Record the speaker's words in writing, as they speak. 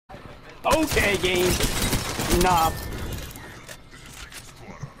Okay, game. Nah.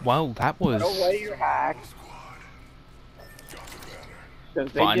 Wow, that was Put away your hacks.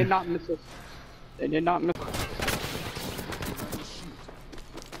 Because they fun. did not miss us. They did not miss.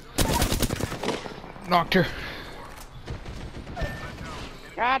 Knocked her.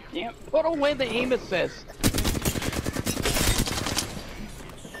 God damn! Put away the aim assist.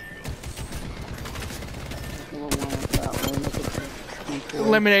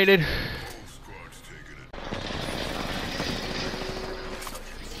 Eliminated.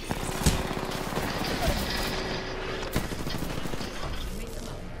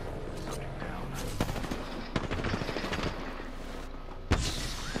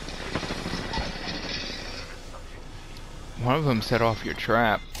 One of them set off your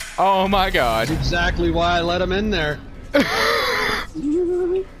trap. Oh my god. That's exactly why I let him in there.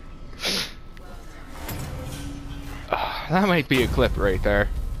 That might be a clip right there.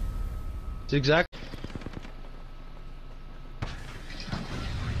 It's exactly.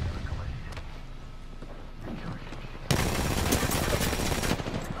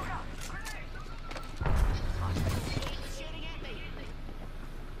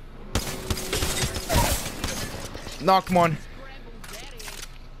 Knocked one.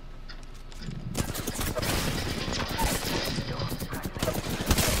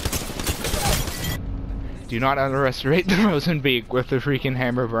 Do not underestimate the Rosenbeak with the freaking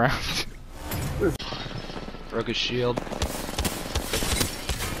hammer round. Broke his shield.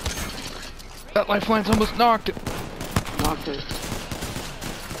 That lifeline's almost knocked. Knocked it.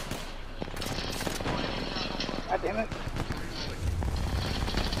 God damn it.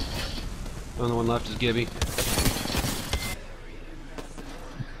 The only one left is Gibby.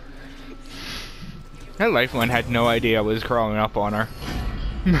 That lifeline had no idea I was crawling up on her.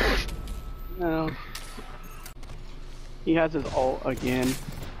 No. He has his ult again.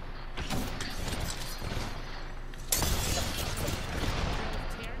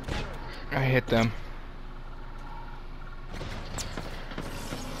 I hit them.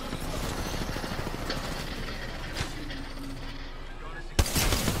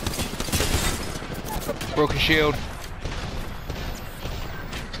 Broke a shield.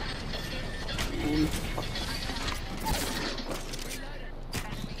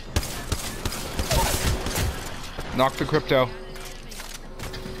 Knock the crypto.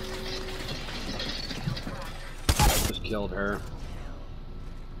 Just killed her.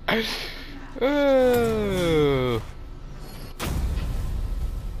 Oh.